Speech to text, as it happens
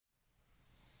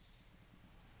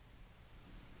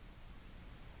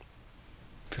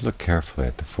you look carefully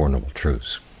at the Four Noble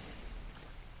Truths,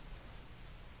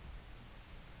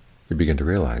 you begin to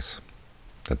realize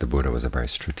that the Buddha was a very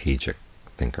strategic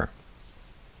thinker.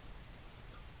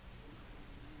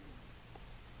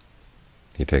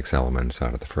 He takes elements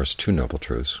out of the first two Noble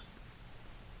Truths,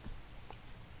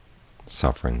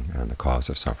 suffering and the cause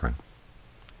of suffering,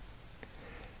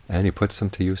 and he puts them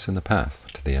to use in the path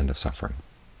to the end of suffering.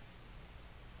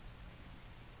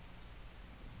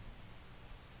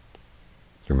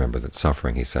 You remember that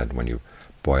suffering, he said, when you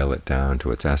boil it down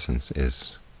to its essence,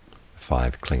 is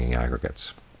 5 clinging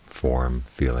aggregates: form,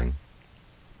 feeling,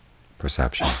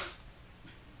 perception,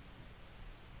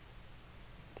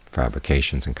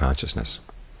 fabrications, and consciousness,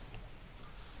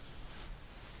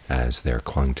 as they're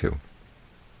clung to.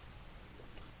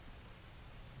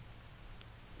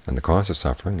 And the cause of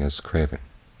suffering is craving,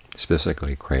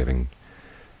 specifically craving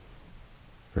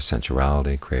for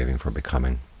sensuality, craving for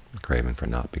becoming, craving for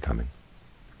not becoming.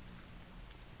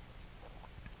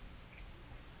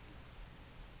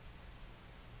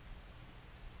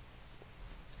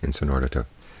 And so in order to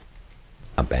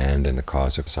abandon the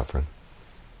cause of suffering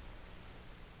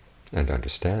and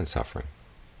understand suffering,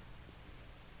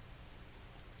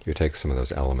 you take some of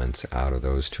those elements out of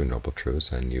those two Noble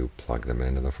Truths and you plug them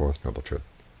into the fourth Noble Truth,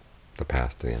 the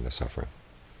path to the end of suffering.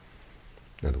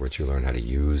 In other words, you learn how to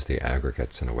use the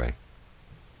aggregates in a way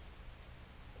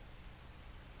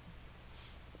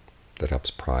that helps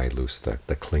pry loose the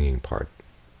clinging part,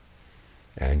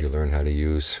 and you learn how to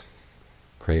use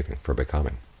craving for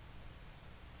becoming.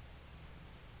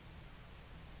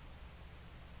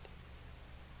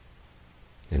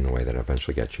 In a way that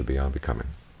eventually gets you beyond becoming.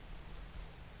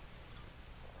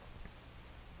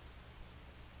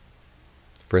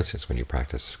 For instance, when you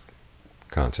practice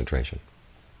concentration,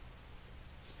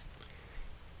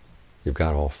 you've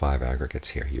got all 5 aggregates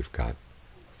here. You've got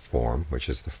form, which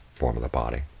is the form of the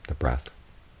body, the breath.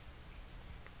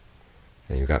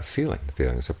 And you've got feeling, the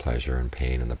feelings of pleasure and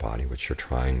pain in the body, which you're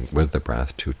trying with the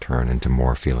breath to turn into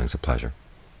more feelings of pleasure.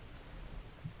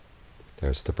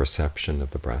 There's the perception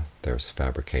of the breath. There's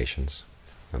fabrications,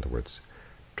 in other words,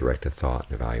 directed thought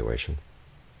and evaluation,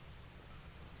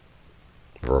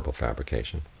 verbal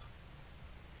fabrication.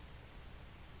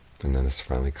 And then there's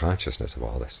finally consciousness of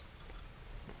all this.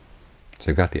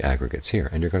 So you've got the aggregates here,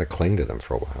 and you're going to cling to them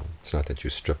for a while. It's not that you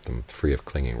strip them free of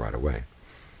clinging right away.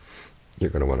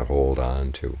 You're going to want to hold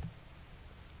on to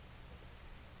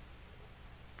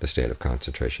the state of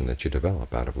concentration that you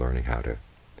develop out of learning how to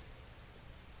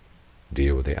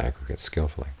deal with the aggregates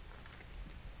skillfully.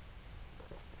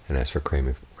 And as for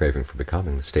craving for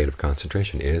becoming, the state of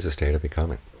concentration is a state of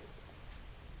becoming,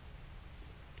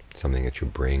 something that you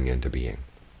bring into being.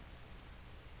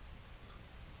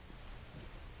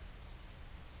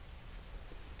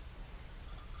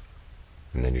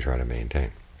 And then you try to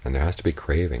maintain. And there has to be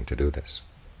craving to do this.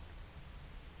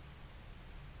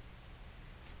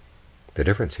 The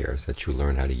difference here is that you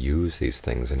learn how to use these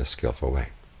things in a skillful way.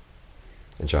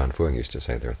 And John Fuang used to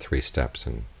say there are 3 steps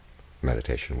in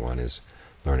meditation. One is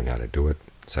learning how to do it,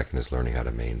 second is learning how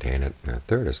to maintain it, and the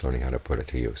third is learning how to put it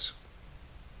to use.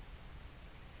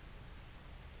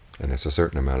 And there's a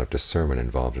certain amount of discernment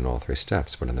involved in all 3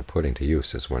 steps, but in the putting to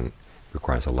use is when it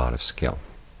requires a lot of skill.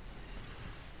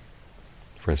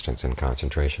 For instance, in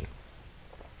concentration,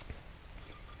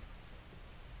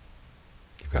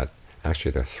 you've got,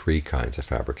 actually there are 3 kinds of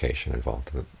fabrication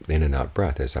involved. The in and out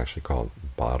breath is actually called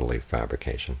bodily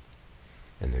fabrication.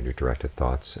 And then your directed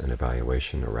thoughts and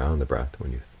evaluation around the breath,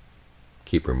 when you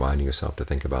keep reminding yourself to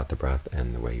think about the breath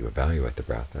and the way you evaluate the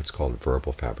breath, that's called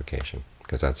verbal fabrication,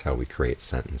 because that's how we create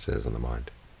sentences in the mind.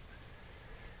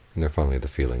 And then finally the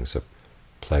feelings of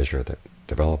pleasure that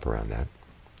develop around that,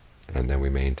 and then we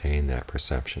maintain that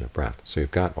perception of breath. So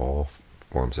you've got all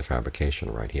forms of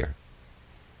fabrication right here.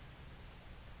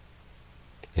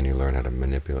 And you learn how to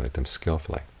manipulate them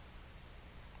skillfully.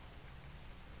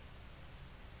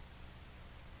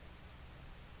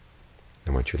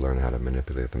 And once you learn how to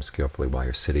manipulate them skillfully while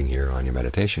you're sitting here on your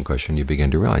meditation cushion, you begin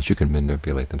to realize you can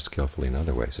manipulate them skillfully in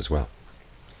other ways as well.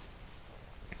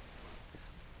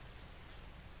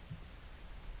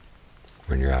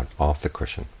 When you're out off the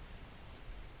cushion,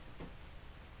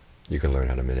 you can learn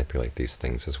how to manipulate these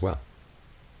things as well.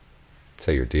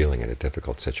 Say you're dealing in a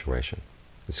difficult situation.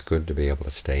 It's good to be able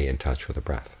to stay in touch with the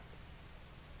breath.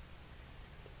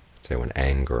 Say when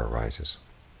anger arises.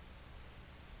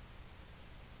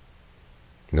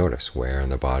 Notice where in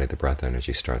the body the breath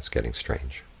energy starts getting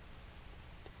strange,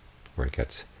 where it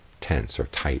gets tense or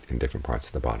tight in different parts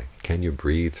of the body. Can you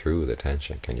breathe through the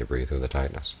tension? Can you breathe through the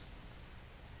tightness?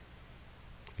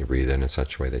 You breathe in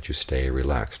such a way that you stay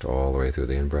relaxed all the way through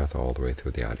the in-breath, all the way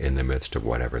through the out, in the midst of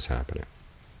whatever's happening.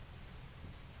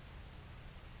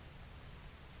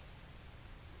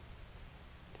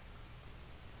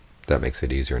 That makes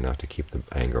it easier not to keep the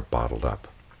anger bottled up,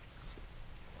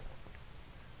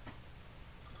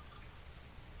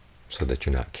 so that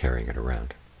you're not carrying it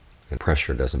around. And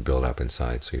pressure doesn't build up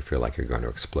inside so you feel like you're going to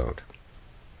explode.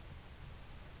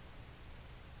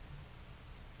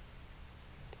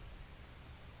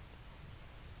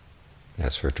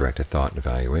 As for directed thought and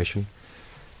evaluation,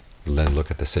 then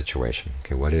look at the situation.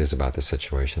 Okay, what is about the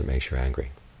situation that makes you angry?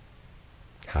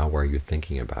 How are you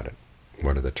thinking about it?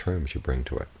 What are the terms you bring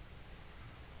to it?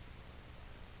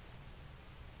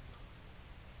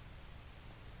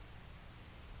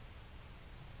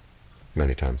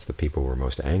 Many times the people we're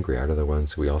most angry at are the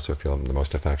ones we also feel the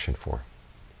most affection for.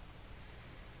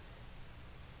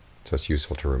 So it's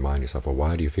useful to remind yourself, well,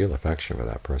 why do you feel affection for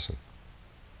that person?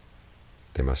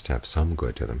 They must have some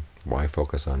good to them. Why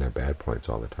focus on their bad points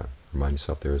all the time? Remind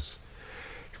yourself you've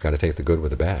got to take the good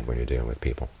with the bad when you're dealing with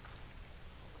people.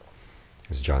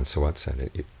 As John Sawat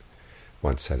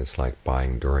once said, it's like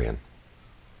buying durian.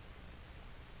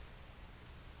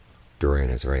 Durian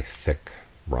has a very thick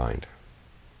rind.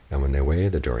 And when they weigh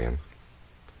the durian,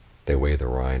 they weigh the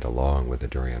rind along with the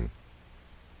durian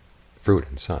fruit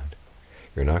inside.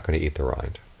 You're not going to eat the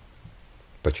rind,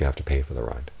 but you have to pay for the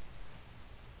rind.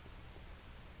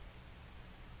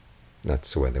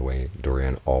 That's the way they weigh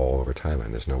durian all over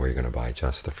Thailand. There's nowhere you're going to buy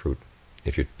just the fruit.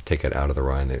 If you take it out of the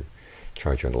rind, they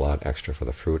charge you a lot extra for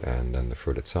the fruit, and then the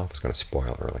fruit itself is going to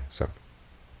spoil early. So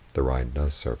the rind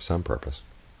does serve some purpose.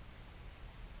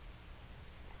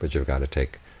 But you've got to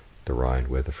take the rind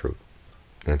with the fruit.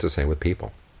 And it's the same with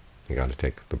people. You've got to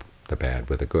take the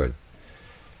bad with the good.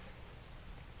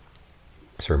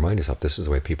 So remind yourself, this is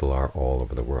the way people are all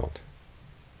over the world.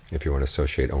 If you want to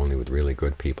associate only with really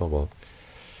good people, well,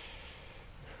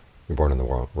 you're born in the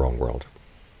wrong world.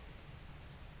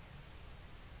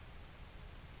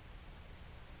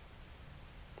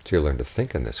 So you learn to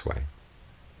think in this way.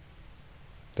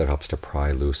 That helps to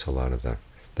pry loose a lot of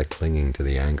the clinging to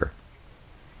the anger.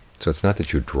 So it's not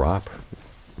that you drop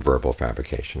verbal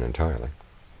fabrication entirely.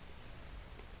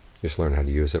 You just learn how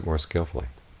to use it more skillfully.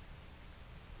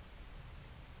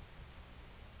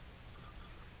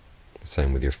 The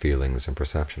same with your feelings and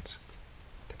perceptions.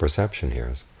 The perception here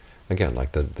is, again,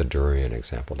 like the durian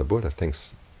example. The Buddha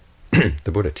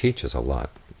teaches a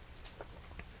lot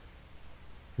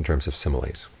in terms of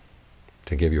similes,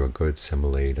 to give you a good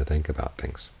simile to think about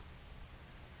things.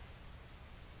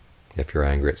 If you're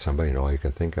angry at somebody and all you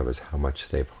can think of is how much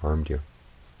they've harmed you,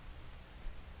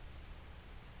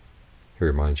 he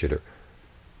reminds you to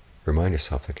remind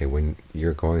yourself, okay, when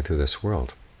you're going through this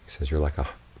world, he says, you're like a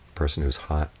person who's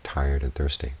hot, tired, and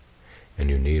thirsty, and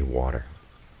you need water.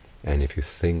 And if you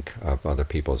think of other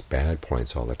people's bad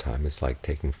points all the time, it's like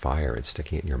taking fire and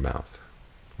sticking it in your mouth.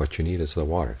 What you need is the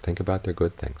water. Think about their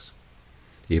good things.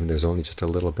 Even there's only just a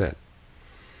little bit.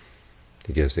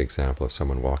 He gives the example of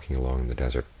someone walking along in the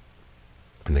desert,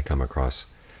 and they come across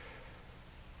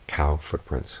cow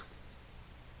footprints.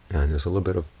 And there's a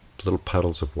little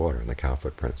puddles of water in the cow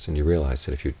footprints. And you realize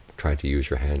that if you tried to use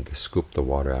your hand to scoop the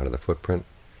water out of the footprint,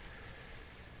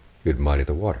 you'd muddy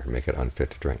the water and make it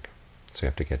unfit to drink. So you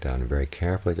have to get down and very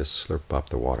carefully just slurp up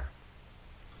the water.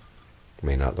 It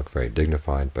may not look very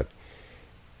dignified, but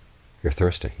you're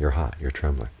thirsty, you're hot, you're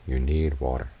trembling, you need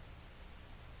water.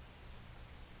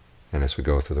 And as we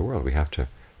go through the world, we have to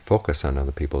focus on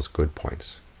other people's good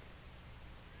points.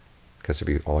 Because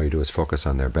if all you do is focus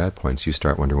on their bad points, you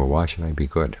start wondering, well, why should I be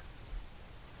good?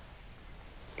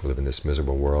 We live in this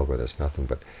miserable world where there's nothing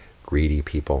but greedy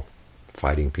people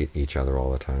fighting each other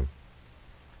all the time.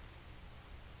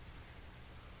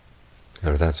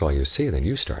 And if that's all you see, then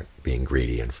you start being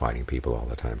greedy and fighting people all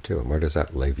the time too. And where does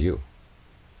that leave you?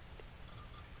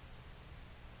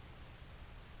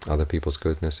 Other people's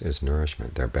goodness is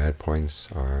nourishment. Their bad points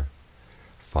are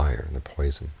fire and the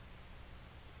poison.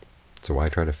 So why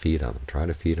try to feed on them? Try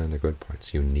to feed on the good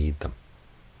points. You need them.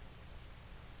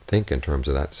 Think in terms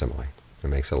of that simile. It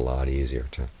makes it a lot easier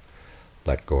to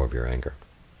let go of your anger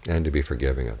and to be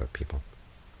forgiving of other people.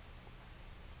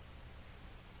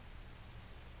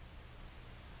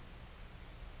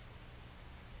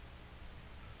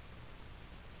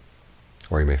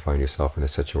 Or you may find yourself in a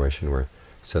situation where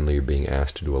suddenly you're being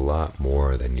asked to do a lot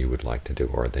more than you would like to do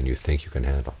or than you think you can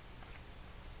handle.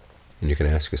 And you can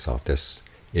ask yourself, this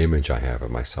image I have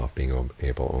of myself being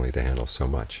able only to handle so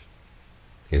much,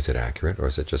 is it accurate, or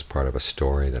is it just part of a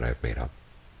story that I've made up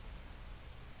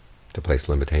to place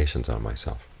limitations on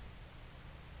myself?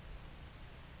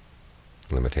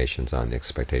 limitations on the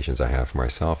expectations I have for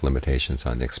myself, limitations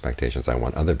on the expectations I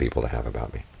want other people to have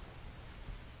about me.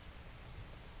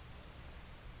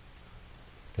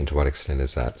 And to what extent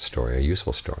is that story a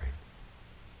useful story?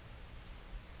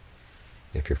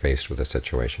 If you're faced with a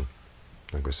situation,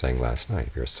 like I was saying last night,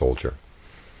 if you're a soldier,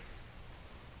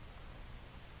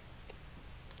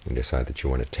 you decide that you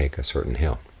want to take a certain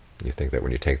hill. You think that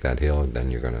when you take that hill, then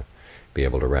you're going to be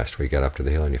able to rest. Well, you get up to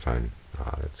the hill and you find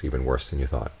it's even worse than you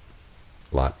thought.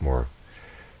 A lot more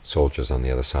soldiers on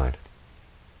the other side.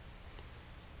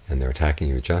 And they're attacking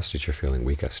you just as you're feeling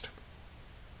weakest.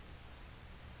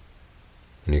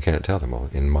 And you can't tell them, well,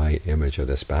 in my image of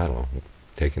this battle,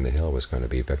 taking the hill was going to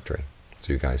be victory.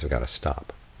 So you guys have got to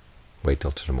stop. Wait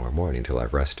till tomorrow morning until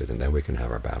I've rested, and then we can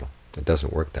have our battle. It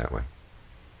doesn't work that way.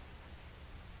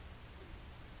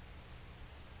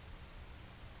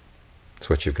 So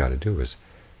what you've got to do is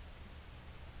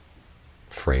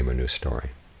frame a new story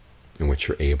in which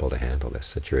you're able to handle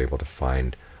this, that you're able to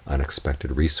find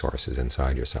unexpected resources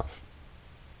inside yourself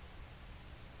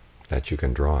that you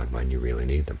can draw on when you really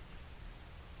need them.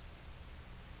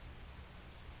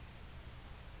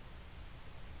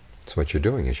 So what you're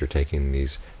doing is you're taking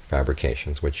these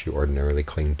fabrications, which you ordinarily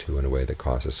cling to in a way that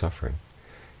causes suffering,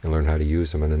 and learn how to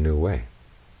use them in a new way,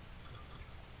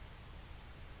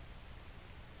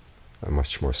 a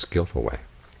much more skillful way,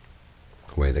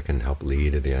 a way that can help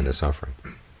lead to the end of suffering.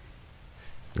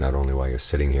 Not only while you're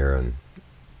sitting here and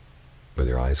with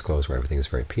your eyes closed where everything is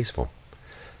very peaceful,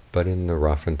 but in the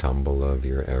rough and tumble of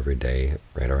your everyday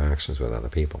interactions with other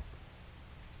people.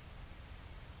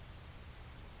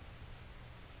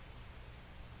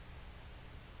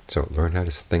 So learn how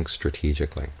to think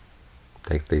strategically.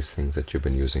 Take these things that you've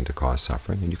been using to cause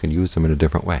suffering, and you can use them in a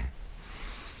different way.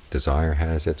 Desire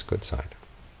has its good side.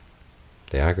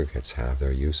 The aggregates have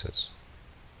their uses.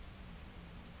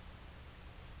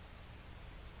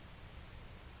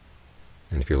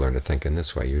 And if you learn to think in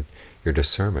this way, your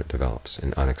discernment develops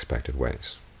in unexpected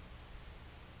ways.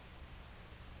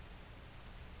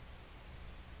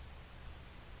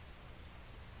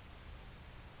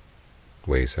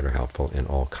 Ways that are helpful in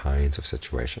all kinds of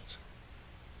situations.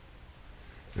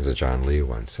 As John Lee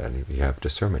once said, if you have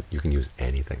discernment, you can use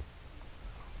anything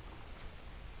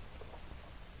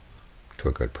to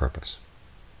a good purpose.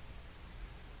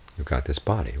 You've got this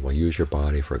body. Well, use your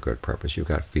body for a good purpose. You've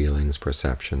got feelings,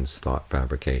 perceptions, thought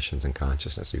fabrications, and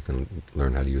consciousness. You can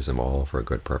learn how to use them all for a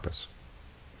good purpose.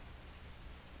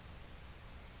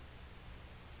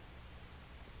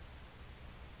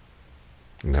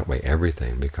 And that way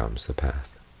everything becomes the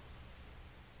path.